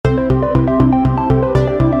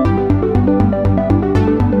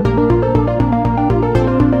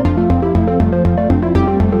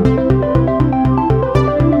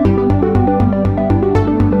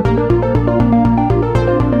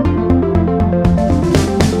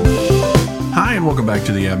back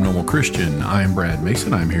to The Abnormal Christian. I am Brad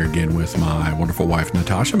Mason. I'm here again with my wonderful wife,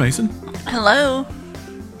 Natasha Mason. Hello.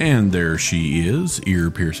 And there she is,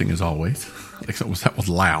 ear-piercing as always. That was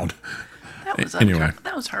loud. Anyway,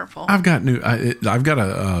 that was hurtful. I've got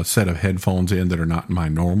a set of headphones in that are not my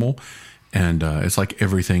normal, and it's like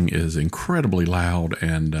everything is incredibly loud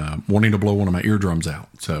and wanting to blow one of my eardrums out.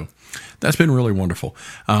 So that's been really wonderful.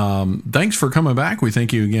 Thanks for coming back. We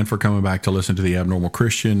thank you again for coming back to listen to The Abnormal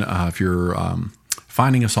Christian. If you're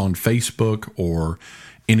finding us on Facebook or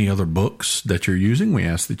any other books that you're using, we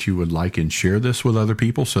ask that you would like and share this with other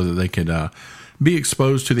people so that they could be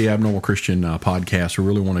exposed to the Abnormal Christian podcast. We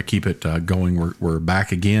really want to keep it going. We're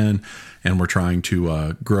back again, and we're trying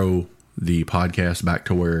to grow the podcast back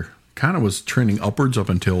to where kind of was trending upwards up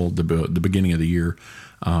until the beginning of the year,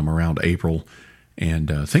 around April.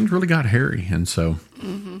 And things really got hairy, and so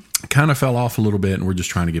kind of fell off a little bit, and we're just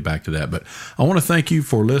trying to get back to that. But I want to thank you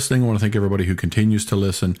for listening. I want to thank everybody who continues to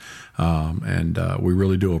listen, and we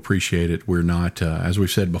really do appreciate it. We're not, as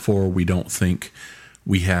we've said before, we don't think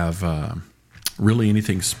we have really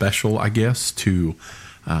anything special, I guess, to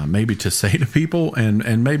maybe to say to people,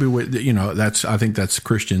 and maybe I think that's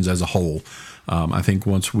Christians as a whole. I think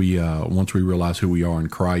once we realize who we are in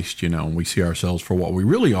Christ, and we see ourselves for what we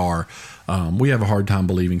really are, we have a hard time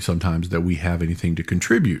believing sometimes that we have anything to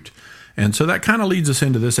contribute. And so that kind of leads us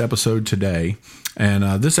into this episode today.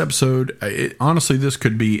 And this episode, honestly, this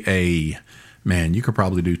could be you could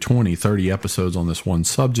probably do 20, 30 episodes on this one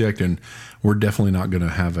subject, and we're definitely not going to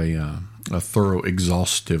have a thorough,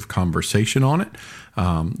 exhaustive conversation on it.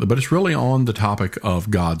 But it's really on the topic of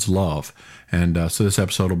God's love. And so this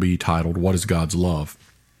episode will be titled, What is God's Love?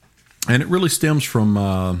 And it really stems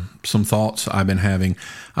from some thoughts I've been having.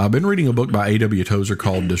 I've been reading a book by A.W. Tozer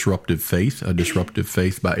called Disruptive Faith, A Disruptive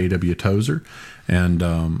Faith by A.W. Tozer. And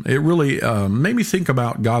it really made me think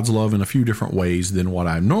about God's love in a few different ways than what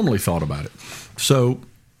I normally thought about it. So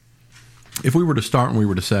if we were to start and we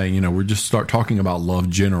were to say, we just start talking about love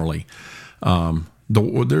generally,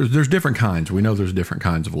 there's different kinds. We know there's different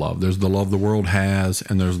kinds of love. There's the love the world has,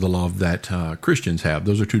 and there's the love that Christians have.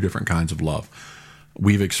 Those are two different kinds of love.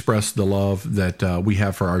 We've expressed the love that we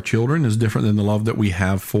have for our children is different than the love that we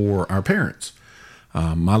have for our parents.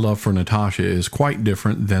 My love for Natasha is quite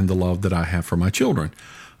different than the love that I have for my children.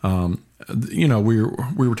 We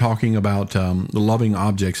were talking about the loving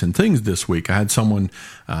objects and things this week. I had someone,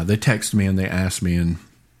 they texted me and they asked me, and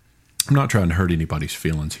I'm not trying to hurt anybody's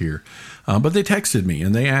feelings here, but they texted me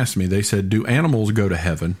and they asked me, they said, do animals go to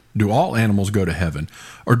heaven? Do all animals go to heaven?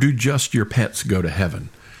 Or do just your pets go to heaven?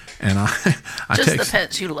 And I just the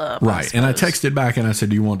pets you love, right? And I texted back and I said,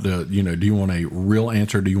 do you want a real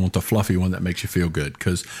answer? Do you want the fluffy one that makes you feel good?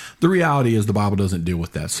 Because the reality is the Bible doesn't deal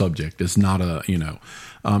with that subject. It's not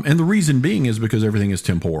and the reason being is because everything is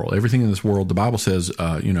temporal. Everything in this world, the Bible says,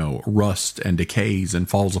 rusts and decays and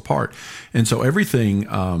falls apart. And so everything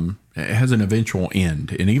has an eventual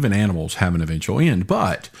end, and even animals have an eventual end.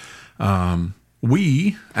 But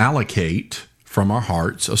we allocate from our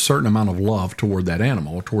hearts a certain amount of love toward that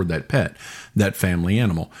animal, or toward that pet, that family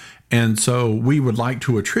animal. And so we would like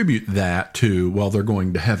to attribute that to, well, they're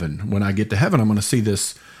going to heaven. When I get to heaven, I'm going to see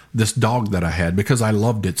this dog that I had because I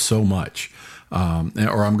loved it so much. Or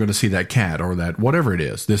I'm going to see that cat or that whatever it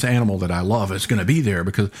is, this animal that I love is going to be there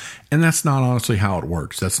and that's not honestly how it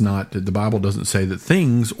works. That's not, the Bible doesn't say that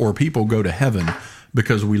things or people go to heaven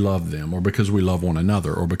because we love them or because we love one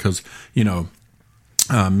another or because,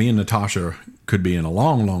 me and Natasha could be in a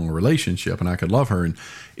long, long relationship and I could love her. And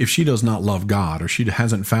if she does not love God or she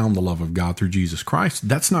hasn't found the love of God through Jesus Christ,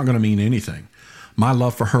 that's not going to mean anything. My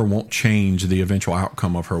love for her won't change the eventual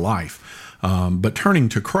outcome of her life. But turning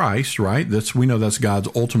to Christ, right? We know that's God's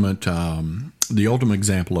ultimate, the ultimate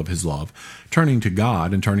example of his love. Turning to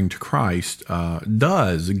God and turning to Christ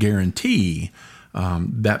does guarantee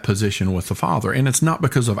that position with the Father. And it's not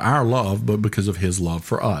because of our love, but because of his love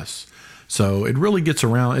for us. So it really gets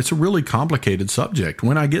around. It's a really complicated subject.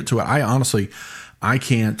 When I get to it, I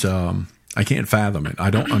can't fathom it. I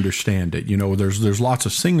don't understand it. There's lots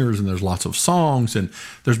of singers and there's lots of songs and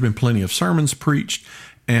there's been plenty of sermons preached.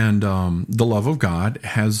 And the love of God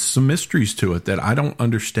has some mysteries to it that I don't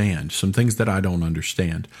understand, some things that I don't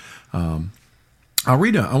understand. I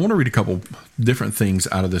want to read a couple different things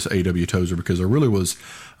out of this A.W. Tozer because I really was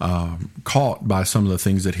caught by some of the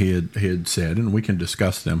things that he had said, and we can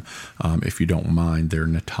discuss them if you don't mind there,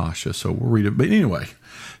 Natasha. So we'll read it. But anyway,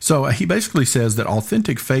 so he basically says that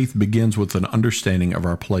authentic faith begins with an understanding of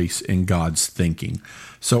our place in God's thinking.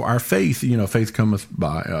 So our faith, faith cometh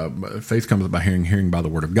by hearing by the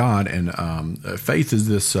word of God, and faith is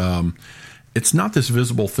this it's not this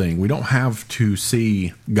visible thing. We don't have to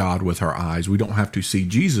see God with our eyes. We don't have to see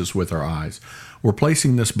Jesus with our eyes. We're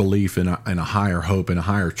placing this belief in a higher hope and a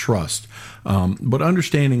higher trust. But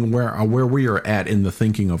understanding where we are at in the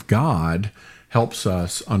thinking of God helps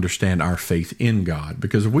us understand our faith in God.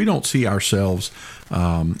 Because if we don't see ourselves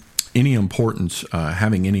any importance,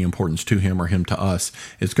 having any importance to Him or Him to us,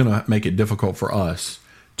 it's going to make it difficult for us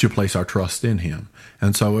to place our trust in Him.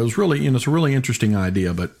 And so it was really, it's a really interesting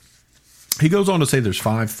idea. But he goes on to say there's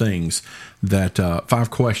 5 things that 5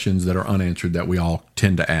 questions that are unanswered that we all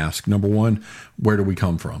tend to ask. Number 1, where do we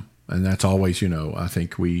come from? And that's always, I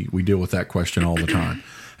think we deal with that question all the time.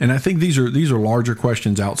 And I think these are larger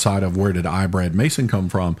questions outside of where did I, Brad Mason, come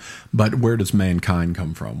from, but where does mankind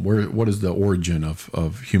come from? What is the origin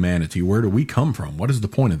of humanity? Where do we come from? What is the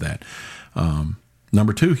point of that?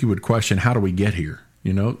 Number 2, he would question, how do we get here?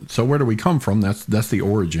 So where do we come from? That's the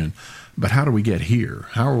origin. But how do we get here?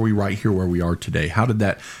 How are we right here where we are today? How did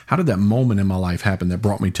that moment in my life happen that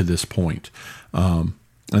brought me to this point? And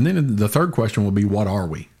then the third question will be, what are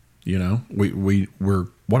we? We're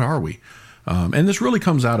what are we? And this really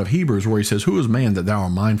comes out of Hebrews, where he says, who is man that thou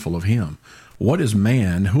art mindful of him? What is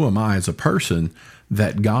man? Who am I as a person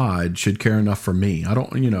that God should care enough for me? I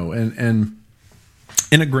don't, and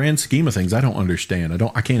in a grand scheme of things, I don't understand.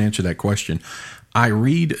 I can't answer that question. I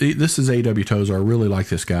read, this is A.W. Tozer. I really like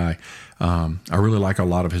this guy. I really like a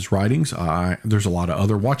lot of his writings. There's a lot of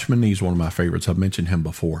other. Watchman Nee's one of my favorites. I've mentioned him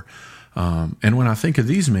before. And when I think of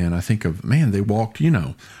these men, I think of, man, they walked,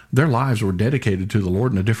 their lives were dedicated to the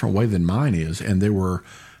Lord in a different way than mine is. And they were,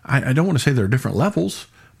 I don't want to say they're different levels,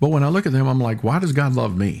 but when I look at them, I'm like, why does God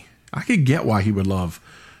love me? I could get why he would love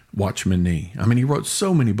Watchman Nee. I mean, he wrote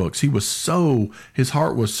so many books. His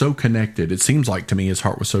heart was so connected. It seems like to me his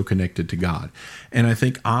heart was so connected to God. And I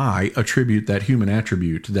think I attribute that human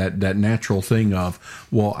attribute, that natural thing of,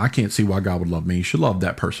 well, I can't see why God would love me. You should love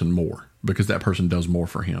that person more because that person does more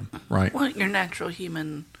for him, right? Well, your natural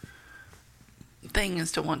human thing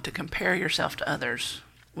is to want to compare yourself to others,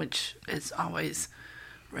 which is always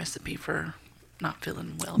a recipe for not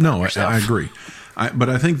feeling well about yourself. I agree. But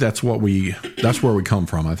I think that's where we come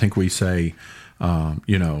from. I think we say,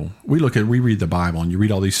 we read the Bible and you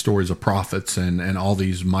read all these stories of prophets and all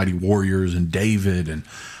these mighty warriors and David and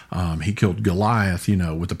he killed Goliath,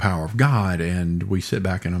 with the power of God. And we sit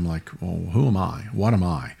back and I'm like, well, who am I? What am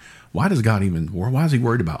I? Why does God why is he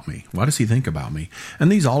worried about me? Why does he think about me? And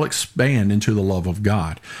these all expand into the love of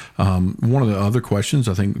God. One of the other questions,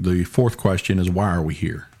 I think the fourth question is, why are we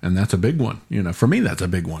here? And that's a big one. For me, that's a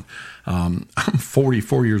big one. I'm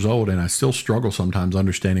 44 years old and I still struggle sometimes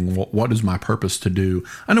understanding what is my purpose to do.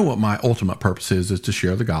 I know what my ultimate purpose is to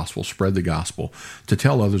share the gospel, spread the gospel, to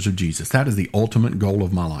tell others of Jesus. That is the ultimate goal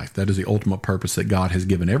of my life. That is the ultimate purpose that God has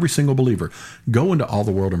given every single believer. Go into all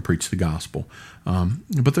the world and preach the gospel.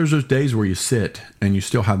 But there's those days where you sit and you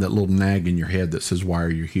still have that little nag in your head that says, why are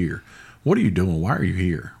you here? What are you doing? Why are you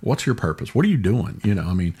here? What's your purpose? What are you doing?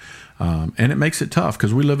 And it makes it tough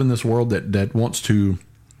because we live in this world that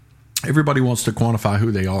everybody wants to quantify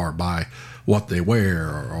who they are by what they wear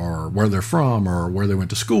or where they're from or where they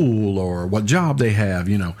went to school or what job they have.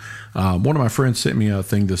 One of my friends sent me a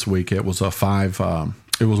thing this week. It was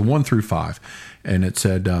it was 1 through 5. And it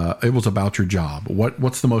said, it was about your job.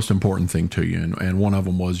 What's the most important thing to you? And one of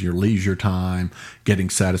them was your leisure time,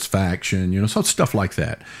 getting satisfaction, so stuff like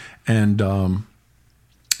that. And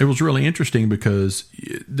it was really interesting because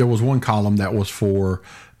there was one column that was for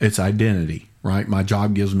its identity, right? My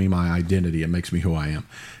job gives me my identity. It makes me who I am.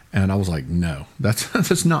 And I was like, no,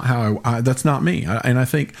 that's not how that's not me. And I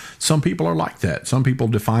think some people are like that. Some people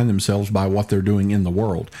define themselves by what they're doing in the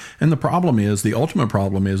world. And the ultimate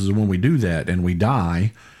problem is when we do that and we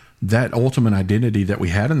die, that ultimate identity that we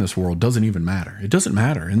had in this world doesn't even matter. It doesn't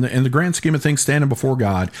matter. In the grand scheme of things, standing before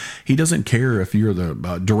God, he doesn't care if you're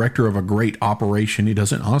the director of a great operation. He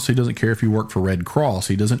honestly doesn't care if you work for Red Cross.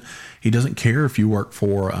 He doesn't care if you work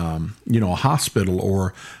for, a hospital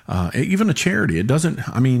or even a charity. It doesn't,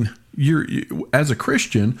 as a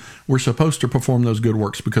Christian, we're supposed to perform those good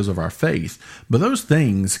works because of our faith, but those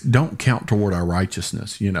things don't count toward our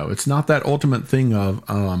righteousness. It's not that ultimate thing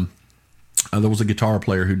of, there was a guitar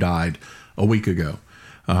player who died a week ago.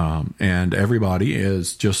 And everybody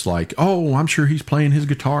is just like, oh, I'm sure he's playing his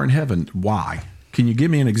guitar in heaven. Why? Can you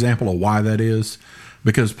give me an example of why that is?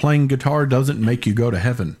 Because playing guitar doesn't make you go to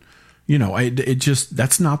heaven.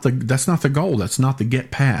 That's not the goal. That's not the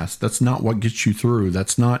get past. That's not what gets you through. You're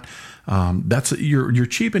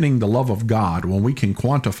cheapening the love of God when we can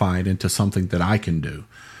quantify it into something that I can do.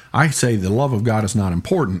 I say the love of God is not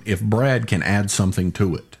important if Brad can add something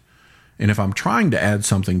to it. And if I'm trying to add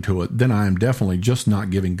something to it, then I am definitely just not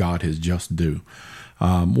giving God his just due.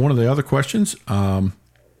 One of the other questions,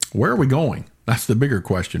 where are we going? That's the bigger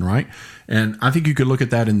question, right? And I think you could look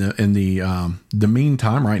at that in the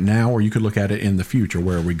meantime right now, or you could look at it in the future.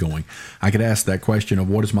 Where are we going? I could ask that question of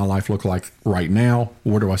what does my life look like right now?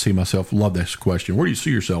 Where do I see myself? Love this question. Where do you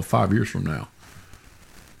see yourself 5 years from now?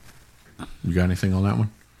 You got anything on that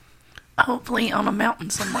one? Hopefully on a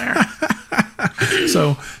mountain somewhere.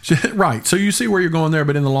 So, right. So you see where you're going there,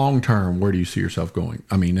 but in the long term, where do you see yourself going?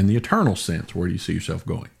 I mean, in the eternal sense, where do you see yourself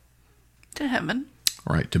going? To heaven.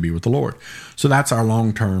 Right, to be with the Lord. So that's our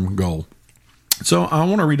long-term goal. So I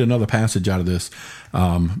want to read another passage out of this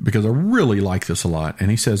because I really like this a lot. And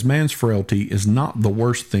he says, man's frailty is not the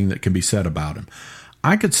worst thing that can be said about him.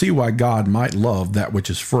 I could see why God might love that which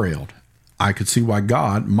is frail. I could see why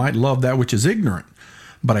God might love that which is ignorant.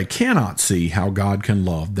 But I cannot see how God can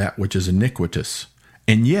love that which is iniquitous.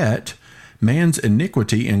 And yet, man's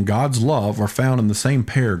iniquity and God's love are found in the same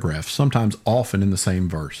paragraph, sometimes often in the same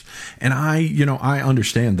verse. And I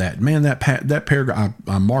understand that. Man, that paragraph,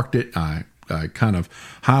 I marked it. I kind of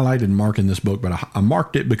highlighted and marked in this book, but I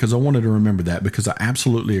marked it because I wanted to remember that, because I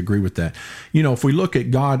absolutely agree with that. If we look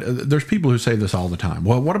at God, there's people who say this all the time.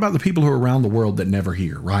 Well, what about the people who are around the world that never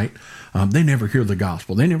hear, right? They never hear the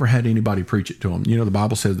gospel. They never had anybody preach it to them. The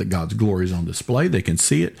Bible says that God's glory is on display. They can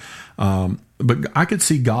see it. But I could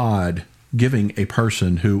see God giving a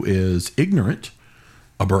person who is ignorant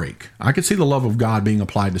a break. I could see the love of God being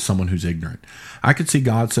applied to someone who's ignorant. I could see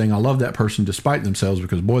God saying, I love that person despite themselves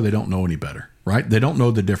because, boy, they don't know any better, right? They don't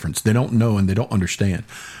know the difference. They don't know and they don't understand.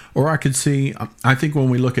 Or I could see, I think when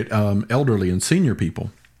we look at elderly and senior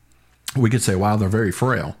people, we could say, wow, they're very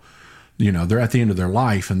frail. They're at the end of their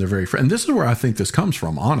life and they're very frail. And this is where I think this comes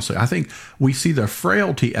from, honestly. I think we see their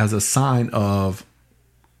frailty as a sign of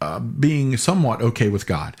being somewhat okay with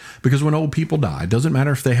God. Because when old people die, it doesn't matter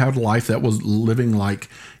if they had a life that was living like,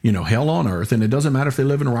 hell on earth, and it doesn't matter if they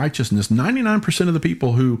live in righteousness. 99% of the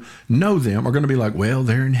people who know them are going to be like, well,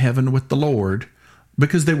 they're in heaven with the Lord,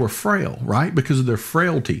 because they were frail, right? Because of their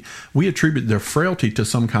frailty. We attribute their frailty to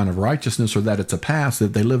some kind of righteousness, or that it's a past,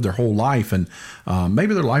 that they lived their whole life, and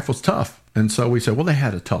maybe their life was tough. And so we say, well, they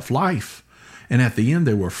had a tough life, and at the end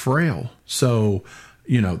they were frail. So,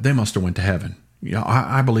 they must have went to heaven.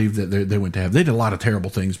 I believe that they went to heaven. They did a lot of terrible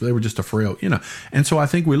things, but they were just a frail, And so I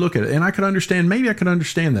think we look at it, and I could understand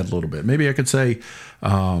that a little bit. Maybe I could say,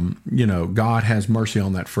 God has mercy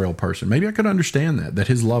on that frail person. Maybe I could understand that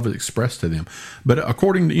his love is expressed to them. But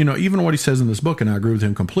according to, even what he says in this book, and I agree with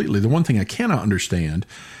him completely, the one thing I cannot understand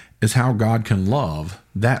is how God can love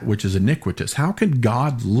that which is iniquitous. How can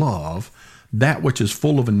God love that which is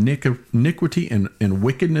full of iniquity and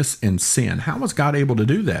wickedness and sin? How is God able to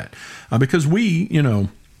do that? Because we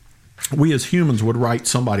as humans would write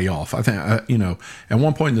somebody off. I think, at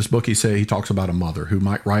one point in this book, he talks about a mother who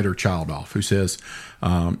might write her child off, who says,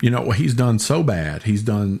 well, he's done so bad. He's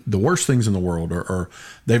done the worst things in the world, or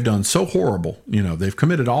they've done so horrible. They've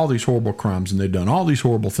committed all these horrible crimes and they've done all these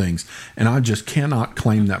horrible things. And I just cannot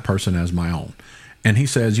claim that person as my own. And he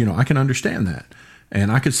says, I can understand that. And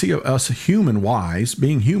I could see us human-wise,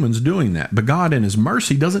 being humans, doing that. But God in his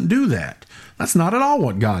mercy doesn't do that. That's not at all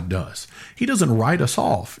what God does. He doesn't write us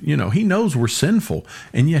off. He knows we're sinful,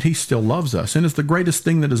 and yet he still loves us. And it's the greatest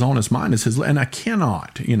thing that is on his mind is his. And I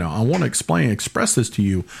cannot, I want to express this to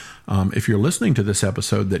you, if you're listening to this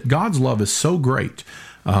episode, that God's love is so great.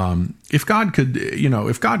 If God could,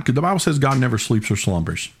 the Bible says God never sleeps or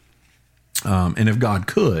slumbers. And if God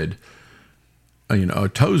could,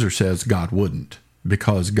 Tozer says God wouldn't.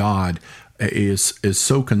 Because God is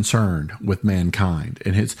so concerned with mankind,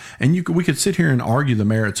 and we could sit here and argue the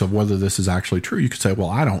merits of whether this is actually true. You could say,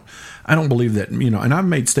 well, I don't believe that, and I've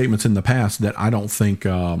made statements in the past that I don't think.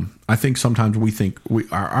 I think sometimes we think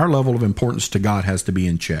our level of importance to God has to be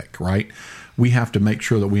in check, right? We have to make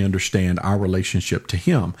sure that we understand our relationship to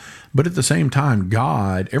Him, but at the same time,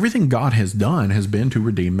 everything God has done has been to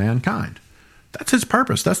redeem mankind. That's his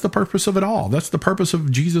purpose. That's the purpose of it all. That's the purpose of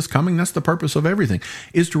Jesus coming. That's the purpose of everything,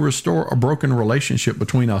 is to restore a broken relationship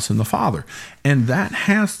between us and the Father. And that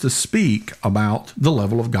has to speak about the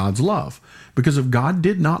level of God's love. Because if God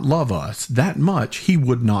did not love us that much, he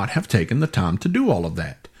would not have taken the time to do all of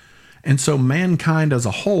that. And so mankind as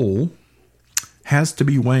a whole has to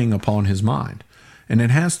be weighing upon his mind. And it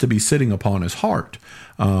has to be sitting upon his heart.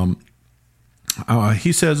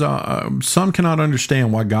 He says, some cannot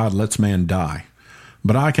understand why God lets man die,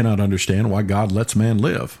 but I cannot understand why God lets man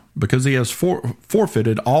live, because he has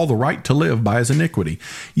forfeited all the right to live by his iniquity.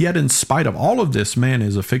 Yet in spite of all of this, man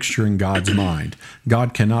is a fixture in God's mind.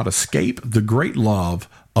 God cannot escape the great love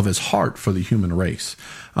of his heart for the human race.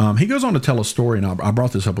 He goes on to tell a story, and I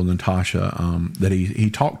brought this up with Natasha, that he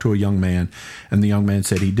talked to a young man, and the young man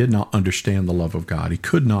said he did not understand the love of God. He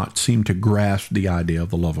could not seem to grasp the idea of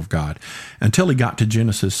the love of God until he got to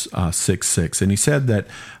Genesis 6:6. And he said that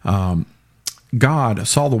God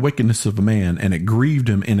saw the wickedness of a man, and it grieved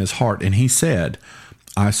him in his heart. And he said,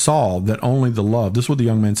 I saw that only the love, this is what the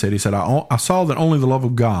young man said. He said, I saw that only the love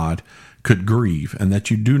of God could grieve, and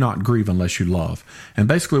that you do not grieve unless you love. And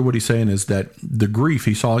basically what he's saying is that the grief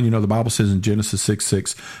he saw, the Bible says in Genesis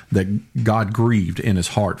 6:6 that God grieved in his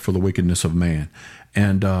heart for the wickedness of man.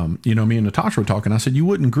 And, me and Natasha were talking. I said, you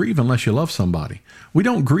wouldn't grieve unless you love somebody. We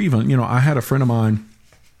don't grieve. I had a friend of mine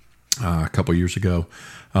a couple of years ago.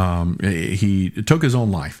 He took his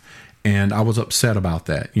own life, and I was upset about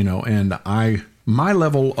that, and my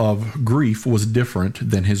level of grief was different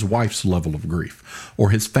than his wife's level of grief or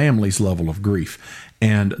his family's level of grief.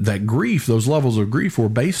 And that grief, those levels of grief were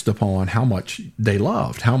based upon how much they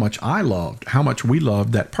loved, how much I loved, how much we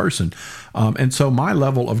loved that person. And so my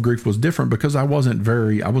level of grief was different because I wasn't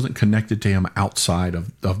connected to him outside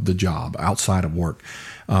of the job, outside of work.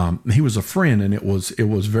 He was a friend, and it was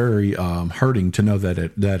very hurting to know that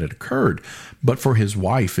it occurred. But for his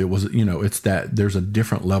wife, it was, it's that there's a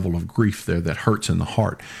different level of grief there that hurts in the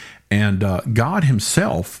heart. And God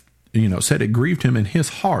himself, said it grieved him in his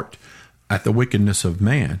heart at the wickedness of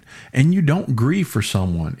man. And you don't grieve for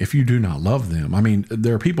someone if you do not love them. I mean,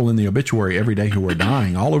 there are people in the obituary every day who are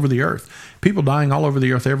dying all over the earth. People dying all over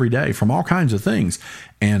the earth every day from all kinds of things.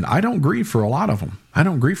 And I don't grieve for a lot of them. I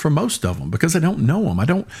don't grieve for most of them because I don't know them.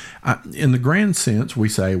 In the grand sense, we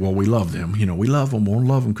say, well, we love them. We love them. We'll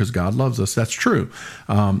love them because God loves us. That's true.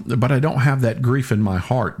 But I don't have that grief in my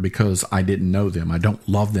heart because I didn't know them. I don't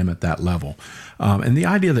love them at that level. And the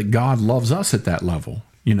idea that God loves us at that level,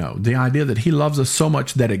 the idea that he loves us so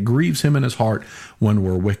much that it grieves him in his heart when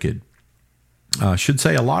we're wicked, should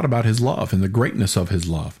say a lot about his love and the greatness of his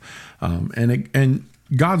love. And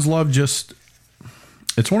God's love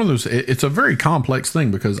it's one of those, it's a very complex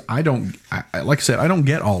thing because like I said, I don't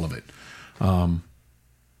get all of it.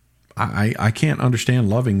 I can't understand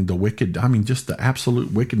loving the wicked. I mean, just the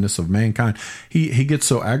absolute wickedness of mankind. He gets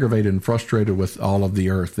so aggravated and frustrated with all of the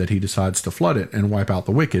earth that he decides to flood it and wipe out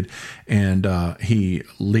the wicked. And he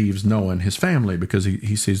leaves Noah and his family because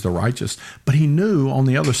he sees the righteous. But he knew on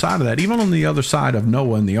the other side of that, even on the other side of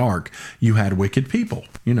Noah and the ark, you had wicked people,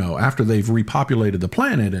 after they've repopulated the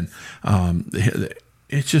planet. And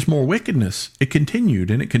it's just more wickedness. It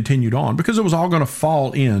continued and it continued on because it was all going to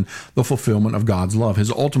fall in the fulfillment of God's love.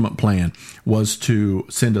 His ultimate plan was to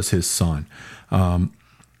send us his son.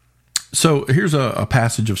 So here's a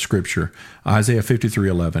passage of scripture, Isaiah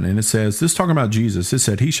 53:11, and it says, this talking about Jesus, it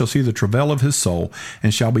said, he shall see the travail of his soul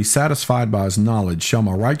and shall be satisfied by his knowledge. Shall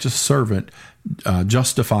my righteous servant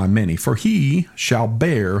justify many? For he shall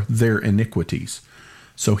bear their iniquities.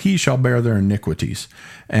 So he shall bear their iniquities.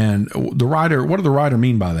 And what did the writer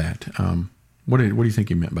mean by that? What do you think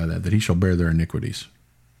he meant by that? That he shall bear their iniquities?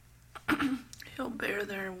 He'll bear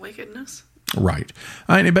their wickedness. Right.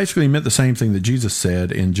 And it basically meant the same thing that Jesus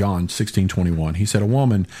said in John 16:21. He said, a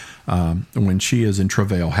woman, when she is in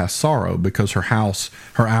travail, has sorrow because her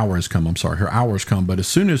hour has come. Her hour has come. But as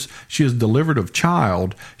soon as she is delivered of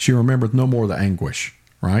child, she remembereth no more the anguish,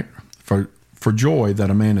 right? For joy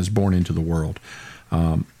that a man is born into the world.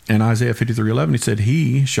 In Isaiah 53:11, he said,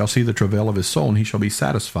 he shall see the travail of his soul and he shall be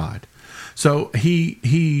satisfied. So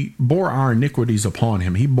he bore our iniquities upon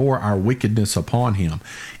him. He bore our wickedness upon him.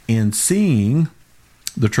 In seeing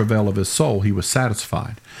the travail of his soul, he was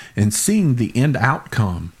satisfied. In seeing the end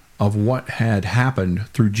outcome of what had happened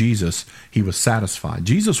through Jesus, he was satisfied.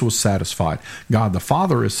 Jesus was satisfied. God the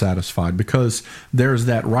Father is satisfied because there's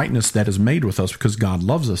that rightness that is made with us because God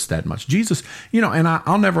loves us that much. Jesus, and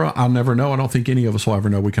I'll never know. I don't think any of us will ever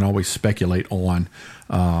know. We can always speculate on,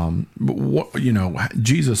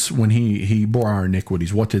 Jesus, when he bore our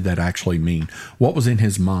iniquities, what did that actually mean? What was in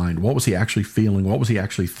his mind? What was he actually feeling? What was he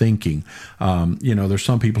actually thinking? There's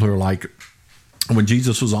some people who are like, when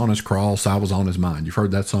Jesus was on his cross, I was on his mind. You've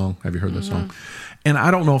heard that song? Have you heard that song? And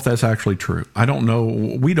I don't know if that's actually true. I don't know.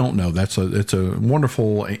 We don't know. It's a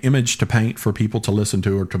wonderful image to paint for people to listen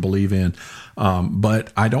to or to believe in.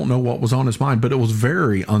 But I don't know what was on his mind. But it was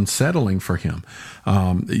very unsettling for him.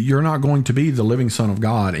 You're not going to be the living Son of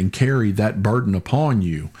God and carry that burden upon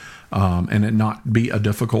you. And it not be a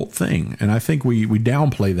difficult thing. And I think we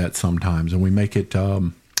downplay that sometimes and we make it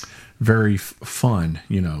very fun,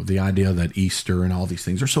 the idea that Easter and all these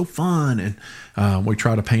things are so fun, and we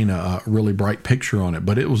try to paint a really bright picture on it,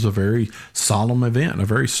 but it was a very solemn event, a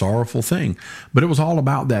very sorrowful thing, but it was all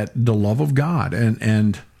about the love of God,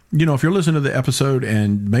 and if you're listening to the episode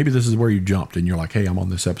and maybe this is where you jumped and you're like, hey, I'm on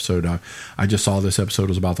this episode. I just saw this episode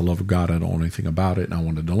was about the love of God. I don't know anything about it. And I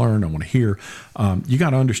wanted to learn. I want to hear. You got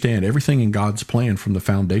to understand everything in God's plan from the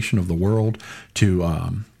foundation of the world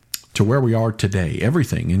to where we are today.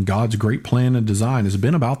 Everything in God's great plan and design has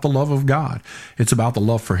been about the love of God. It's about the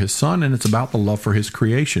love for his son, and it's about the love for his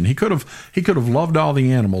creation. He could have loved all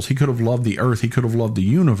the animals. He could have loved the earth. He could have loved the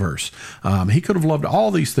universe. He could have loved all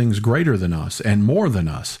these things greater than us and more than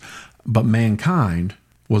us. But mankind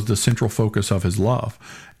was the central focus of his love.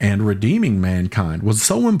 And redeeming mankind was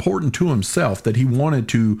so important to himself that he wanted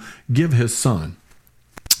to give his son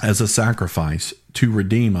as a sacrifice to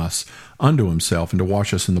redeem us unto himself and to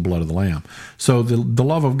wash us in the blood of the Lamb. So the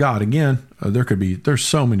love of God, again, there's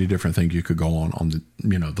so many different things you could go on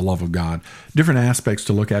the love of God, different aspects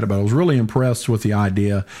to look at it. But I was really impressed with the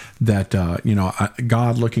idea that,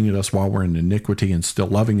 God looking at us while we're in iniquity and still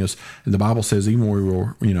loving us. And the Bible says even when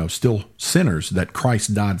we were, still sinners, that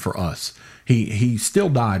Christ died for us. He still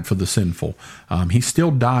died for the sinful. He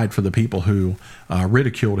still died for the people who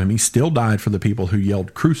ridiculed him. He still died for the people who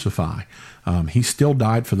yelled, crucify. He still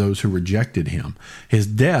died for those who rejected him. His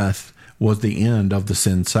death was the end of the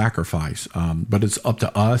sin sacrifice. But it's up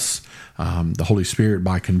to us, the Holy Spirit,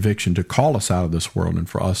 by conviction, to call us out of this world and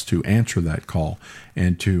for us to answer that call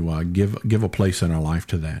and to give a place in our life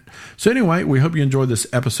to that. So anyway, we hope you enjoyed this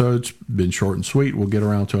episode. It's been short and sweet. We'll get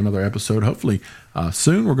around to another episode hopefully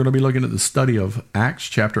soon. We're going to be looking at the study of Acts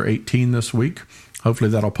chapter 18 this week.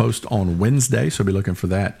 Hopefully that'll post on Wednesday, so be looking for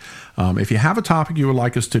that. If you have a topic you would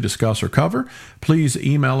like us to discuss or cover, please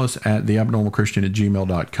email us at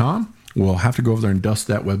theabnormalchristian@gmail.com. We'll have to go over there and dust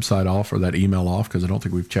that website off or that email off because I don't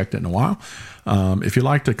think we've checked it in a while. If you'd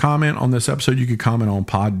like to comment on this episode, you can comment on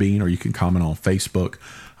Podbean or you can comment on Facebook.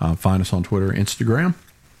 Find us on Twitter, Instagram.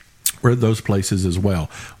 We're at those places as well.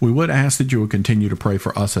 We would ask that you would continue to pray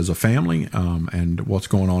for us as a family and what's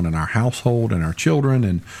going on in our household and our children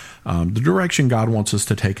and the direction God wants us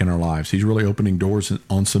to take in our lives. He's really opening doors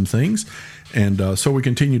on some things. And so we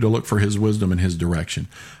continue to look for his wisdom and his direction.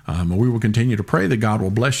 We will continue to pray that God will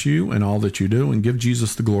bless you in all that you do and give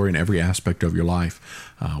Jesus the glory in every aspect of your life.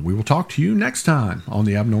 We will talk to you next time on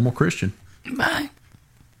The Abnormal Christian. Bye.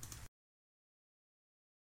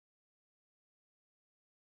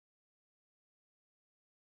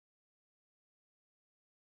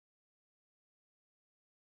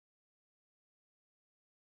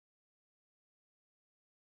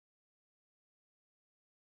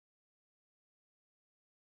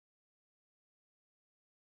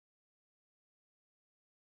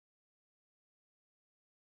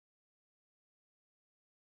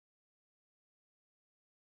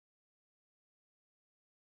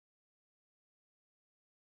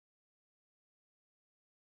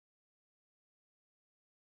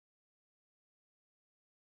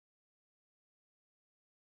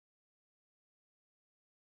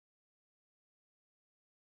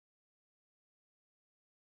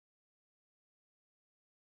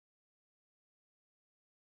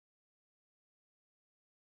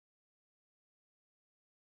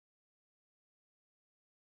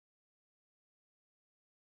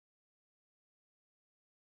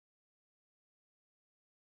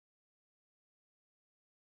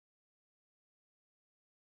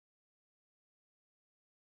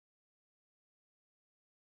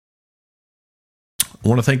 I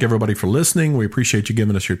want to thank everybody for listening. We appreciate you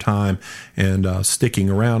giving us your time and sticking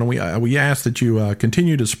around. And we ask that you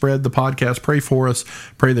continue to spread the podcast. Pray for us.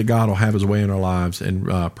 Pray that God will have his way in our lives and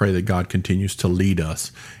pray that God continues to lead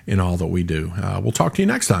us in all that we do. We'll talk to you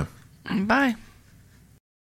next time. Bye.